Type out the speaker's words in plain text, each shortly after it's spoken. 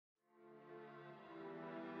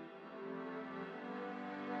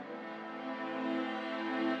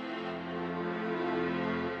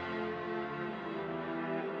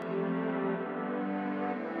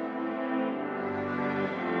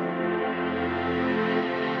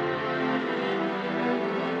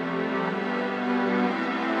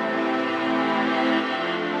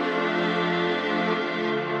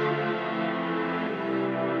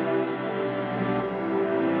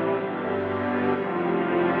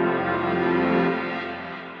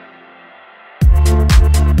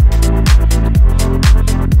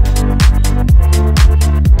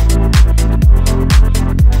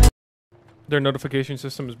Their notification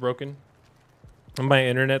system is broken. And my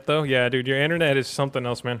internet, though? Yeah, dude, your internet is something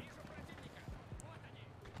else, man.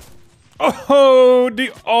 Oh,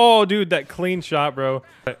 dude, that clean shot, bro.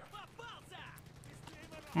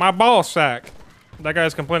 My ball sack. That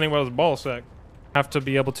guy's complaining about his ball sack. Have to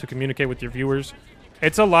be able to communicate with your viewers.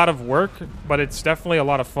 It's a lot of work, but it's definitely a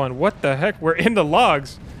lot of fun. What the heck? We're in the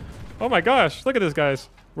logs. Oh my gosh, look at this, guys.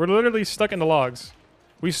 We're literally stuck in the logs.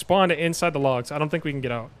 We spawned inside the logs. I don't think we can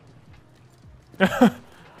get out.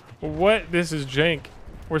 What? This is jank.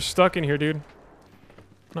 We're stuck in here, dude. I'm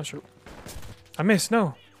not sure. I missed.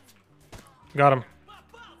 No. Got him.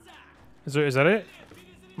 Is that it?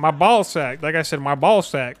 My ball sack. Like I said, my ball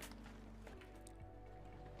sack.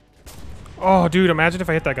 Oh, dude, imagine if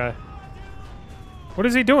I hit that guy. What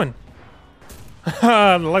is he doing?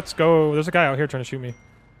 Let's go. There's a guy out here trying to shoot me.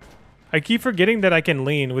 I keep forgetting that I can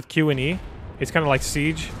lean with Q and E. It's kind of like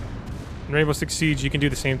Siege. In Rainbow Six Siege, you can do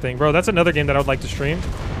the same thing. Bro, that's another game that I would like to stream.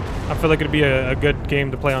 I feel like it'd be a good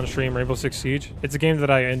game to play on stream, Rainbow Six Siege. It's a game that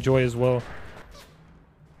I enjoy as well.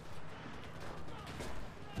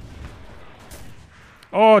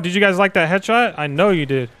 Oh, did you guys like that headshot? I know you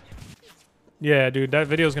did. Yeah, dude, that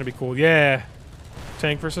video is going to be cool. Yeah.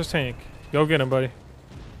 Tank versus tank. Go get him, buddy.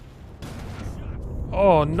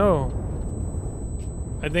 Oh, no.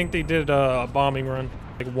 I think they did a bombing run.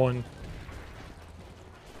 Like one.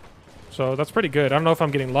 So that's pretty good. I don't know if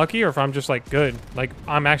I'm getting lucky or if I'm just like good. Like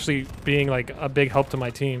I'm actually being like a big help to my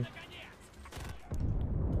team.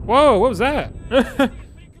 Whoa, what was that?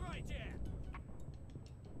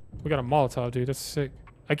 We got a Molotov, dude. That's sick.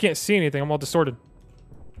 I can't see anything. I'm all distorted.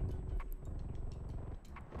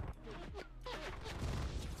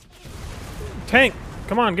 Tank,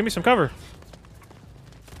 come on, give me some cover.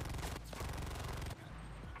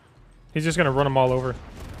 He's just gonna run them all over.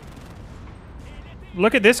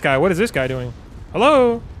 Look at this guy. What is this guy doing?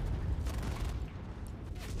 Hello?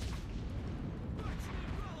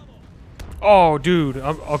 Oh, dude.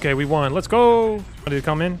 Okay, we won. Let's go. Ready to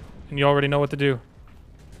come in? And you already know what to do.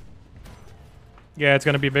 Yeah, it's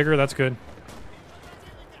gonna be bigger. That's good.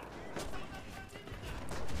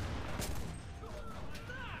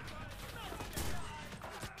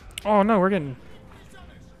 Oh, no, we're getting...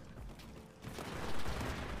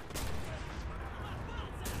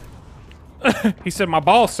 He said my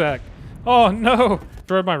ball sack. Oh no!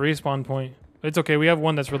 Destroyed my respawn point. It's okay, we have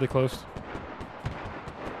one that's really close.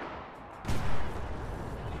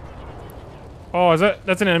 Oh,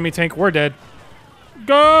 that's an enemy tank. We're dead.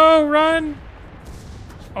 Go! Run!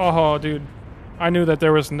 Oh, dude. I knew that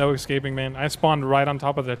there was no escaping, man. I spawned right on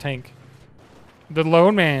top of the tank. The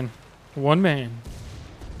lone man. One man.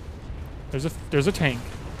 There's a tank.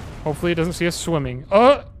 Hopefully it doesn't see us swimming.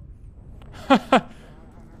 Oh!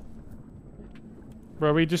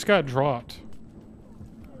 Bro, we just got dropped.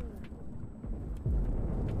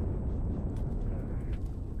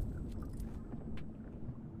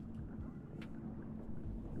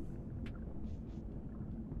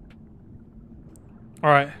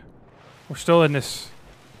 Alright. We're still in this.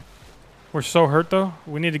 We're so hurt, though.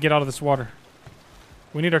 We need to get out of this water.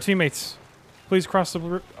 We need our teammates. Please cross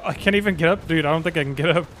the... I can't even get up. Dude, I don't think I can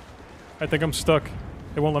get up. I think I'm stuck.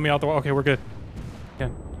 It won't let me out the water. Okay, we're good. Yeah.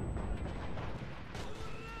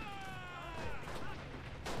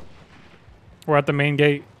 We're at the main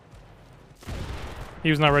gate.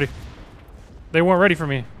 He was not ready. They weren't ready for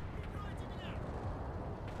me.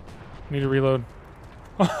 Need to reload.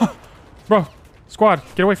 Bro, squad,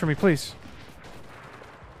 get away from me, please.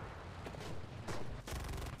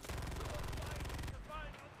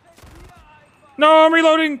 No, I'm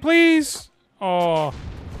reloading, please. Oh.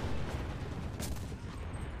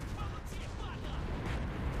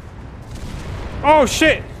 Oh,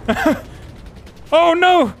 shit. Oh,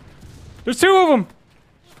 no. There's two of them!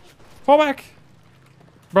 Fall back!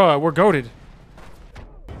 Bro, we're goated.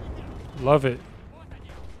 Love it.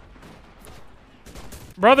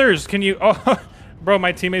 Brothers, can you... Oh, bro,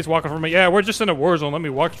 my teammates walking from me. Yeah, we're just in a war zone. Let me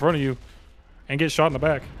walk in front of you and get shot in the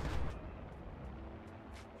back.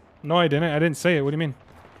 No, I didn't. I didn't say it. What do you mean?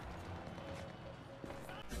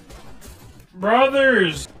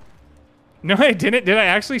 Brothers! No, I didn't. Did I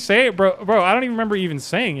actually say it? Bro, I don't even remember even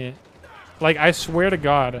saying it. Like, I swear to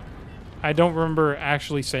God. I don't remember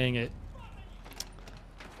actually saying it.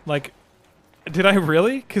 Like, did I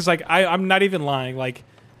really? Because, like, I'm not even lying. Like,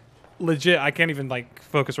 legit, I can't even, like,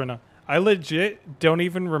 focus right now. I legit don't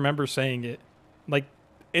even remember saying it. Like,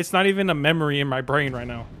 it's not even a memory in my brain right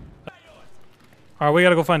now. Alright, we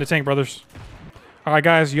gotta go find the tank, brothers. Alright,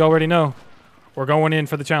 guys, you already know. We're going in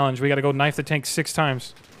for the challenge. We gotta go knife the tank 6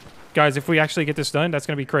 times. Guys, if we actually get this done, that's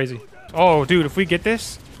gonna be crazy. Oh, dude, if we get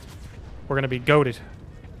this, we're gonna be goated.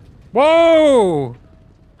 Whoa!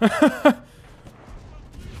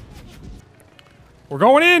 We're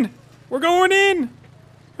going in! We're going in!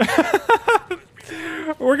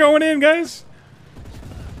 We're going in, guys.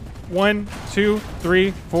 1, 2,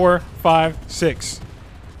 3, 4, 5, 6.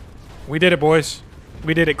 We did it, boys.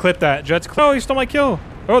 We did it. Clip that. Jets. Oh, he stole my kill.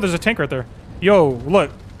 Oh, there's a tank right there. Yo,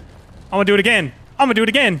 look. I'm gonna do it again. I'm gonna do it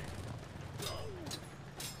again.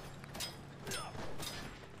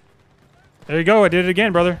 There you go. I did it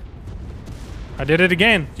again, brother. I did it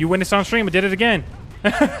again. You witnessed on stream. I did it again.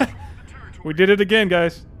 We did it again,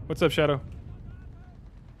 guys. What's up, Shadow?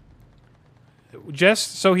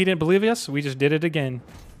 Just so he didn't believe us, we just did it again.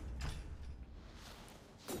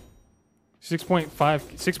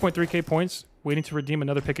 6.3k points. Waiting to redeem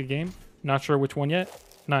another pick a game. Not sure which one yet.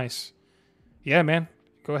 Nice. Yeah, man.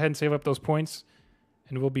 Go ahead and save up those points,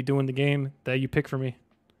 and we'll be doing the game that you pick for me.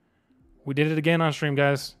 We did it again on stream,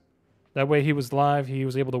 guys. That way he was live. He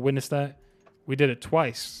was able to witness that. We did it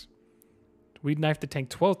twice. We knifed the tank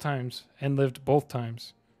 12 times and lived both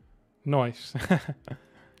times. Nice.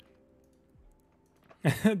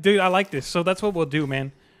 Dude, I like this. So that's what we'll do,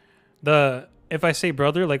 man. If I say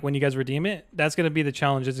brother, like when you guys redeem it, that's going to be the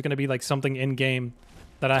challenge. It's going to be like something in-game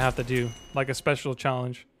that I have to do. Like a special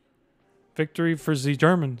challenge. Victory for the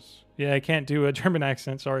Germans. Yeah, I can't do a German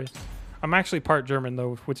accent, sorry. I'm actually part German,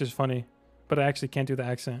 though, which is funny. But I actually can't do the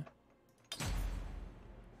accent.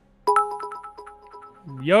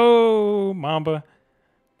 Yo, Mamba.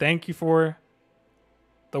 Thank you for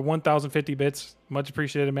the 1,050 bits. Much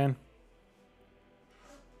appreciated, man.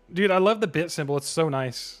 Dude, I love the bit symbol. It's so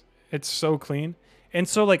nice. It's so clean. And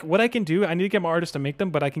so, like, what I can do, I need to get my artist to make them,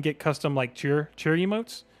 but I can get custom, like, cheer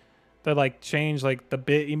emotes that, like, change, like, the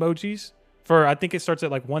bit emojis. For, I think it starts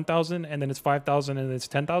at, like, 1,000, and then it's 5,000, and then it's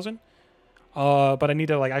 10,000. But I need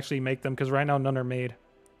to, like, actually make them, because right now none are made.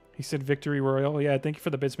 He said Victory Royale. Yeah, thank you for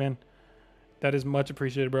the bits, man. That is much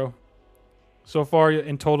appreciated, bro. So far,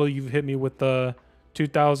 in total, you've hit me with the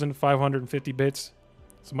 2,550 bits.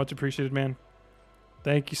 It's much appreciated, man.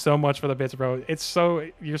 Thank you so much for the bits, bro.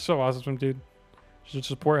 You're so awesome, dude. Your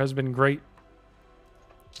support has been great.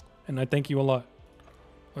 And I thank you a lot.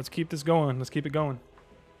 Let's keep this going. Let's keep it going.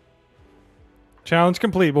 Challenge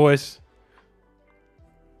complete, boys.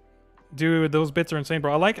 Dude, those bits are insane,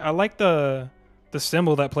 bro. I like the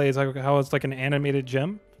symbol that plays, like how it's like an animated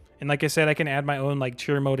gem. And like I said, I can add my own like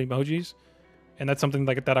cheer mode emojis. And that's something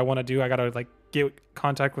like that I want to do. I got to like get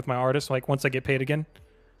contact with my artist like once I get paid again.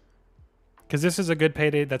 Because this is a good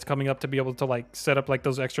payday that's coming up to be able to like set up like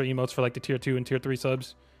those extra emotes for like the tier 2 and tier 3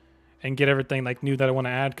 subs. And get everything like new that I want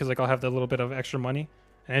to add. Because like I'll have that little bit of extra money.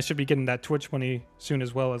 And I should be getting that Twitch money soon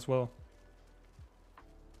as well.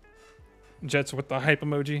 Jets with the hype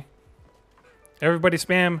emoji. Everybody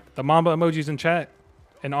spam the Mamba emojis in chat.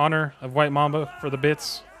 In honor of White Mamba for the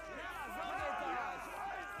bits.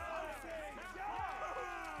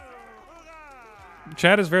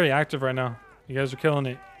 Chat is very active right now. You guys are killing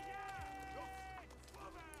it.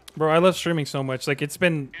 Bro, I love streaming so much. Like it's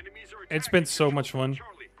been so much fun.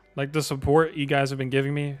 Like the support you guys have been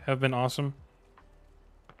giving me have been awesome.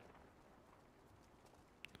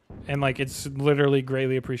 And like it's literally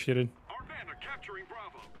greatly appreciated. Our men are capturing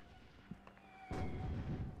Bravo.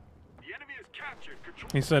 The enemy is captured. Control.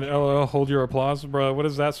 He said, LOL, hold your applause. Bro, what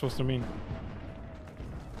is that supposed to mean?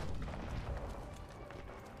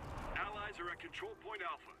 Allies are at control point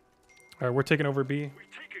Alpha. Alright, we're taking over B. We've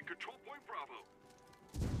taken control point Bravo.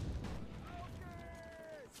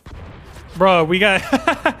 Bro, we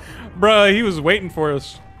got... Bro, he was waiting for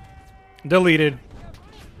us. Deleted.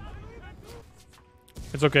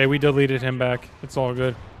 It's okay, we deleted him back. It's all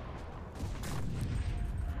good.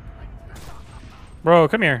 Bro,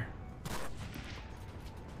 come here.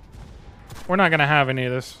 We're not gonna have any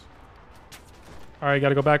of this. Alright,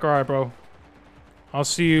 gotta go back. Alright, bro. I'll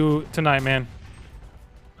see you tonight, man.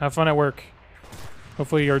 Have fun at work.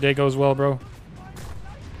 Hopefully your day goes well, bro.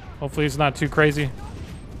 Hopefully it's not too crazy.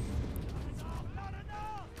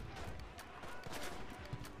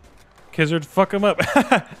 Kizzard, fuck him up.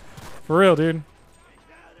 For real, dude.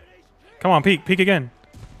 Come on, peek. Peek again.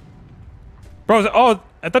 Bro, oh,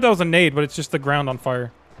 I thought that was a nade, but it's just the ground on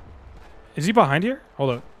fire. Is he behind here?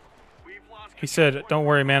 Hold up. He said, don't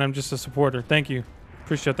worry, man. I'm just a supporter. Thank you.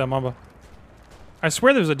 Appreciate that, Mamba. I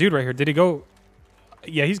swear there's a dude right here. Did he go?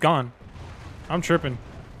 Yeah, he's gone. I'm tripping.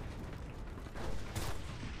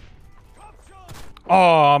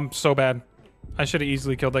 Oh, I'm so bad. I should have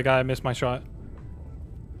easily killed that guy. I missed my shot.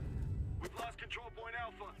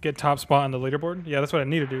 Get top spot on the leaderboard? Yeah, that's what I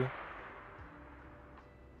need to do.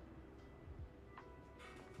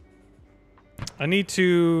 I need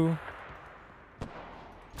to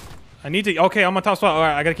I need to. Okay, I'm on top spot. All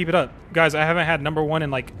right, I gotta keep it up, guys. I haven't had number 1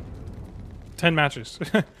 in like 10 matches.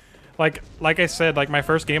 like I said, like my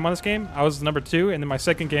first game on this game, I was number 2, and then my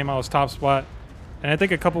second game I was top spot, and I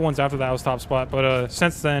think a couple ones after that I was top spot. But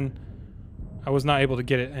since then, I was not able to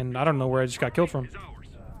get it, and I don't know where I just got killed from.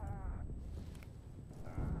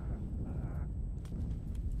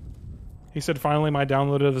 He said finally my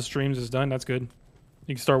download of the streams is done. That's good.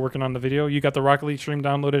 You can start working on the video. You got the Rocket League stream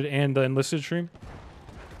downloaded and the enlisted stream.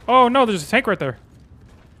 Oh no, there's a tank right there.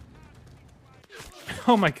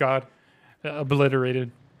 Oh my god.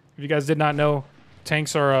 Obliterated. If you guys did not know,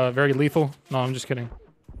 tanks are very lethal. No, I'm just kidding.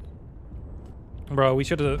 Bro, we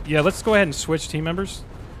should have... Yeah, let's go ahead and switch team members.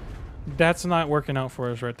 That's not working out for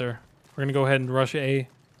us right there. We're going to go ahead and rush A.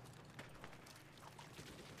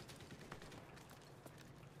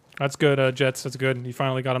 That's good, Jets. That's good. You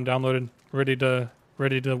finally got them downloaded. Ready to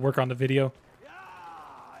work on the video.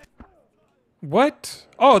 What?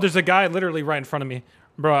 Oh, there's a guy literally right in front of me.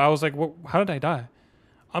 Bro, I was like, what? How did I die?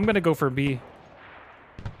 I'm going to go for B.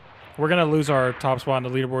 We're going to lose our top spot on the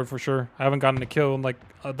leaderboard for sure. I haven't gotten a kill in like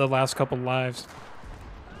the last couple lives.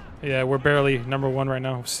 Yeah, we're barely number 1 right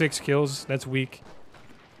now. 6 kills. That's weak.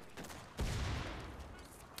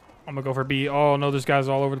 I'm going to go for B. Oh, no, there's guys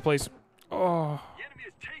all over the place. Oh. The enemy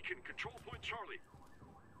has taken control point Charlie.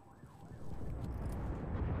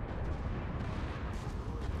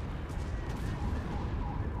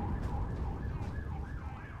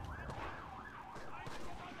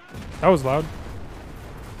 That was loud.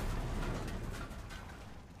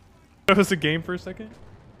 That was a game for a second.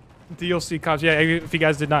 DLC cops. Yeah, if you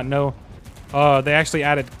guys did not know, they actually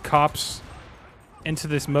added cops into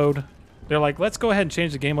this mode. They're like, let's go ahead and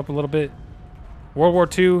change the game up a little bit. World War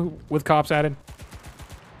II with cops added.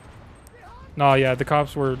 No, yeah, the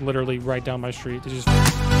cops were literally right down my street. They just... If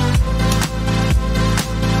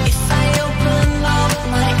I open up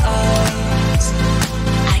my eyes,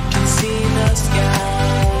 I can see the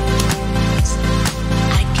sky.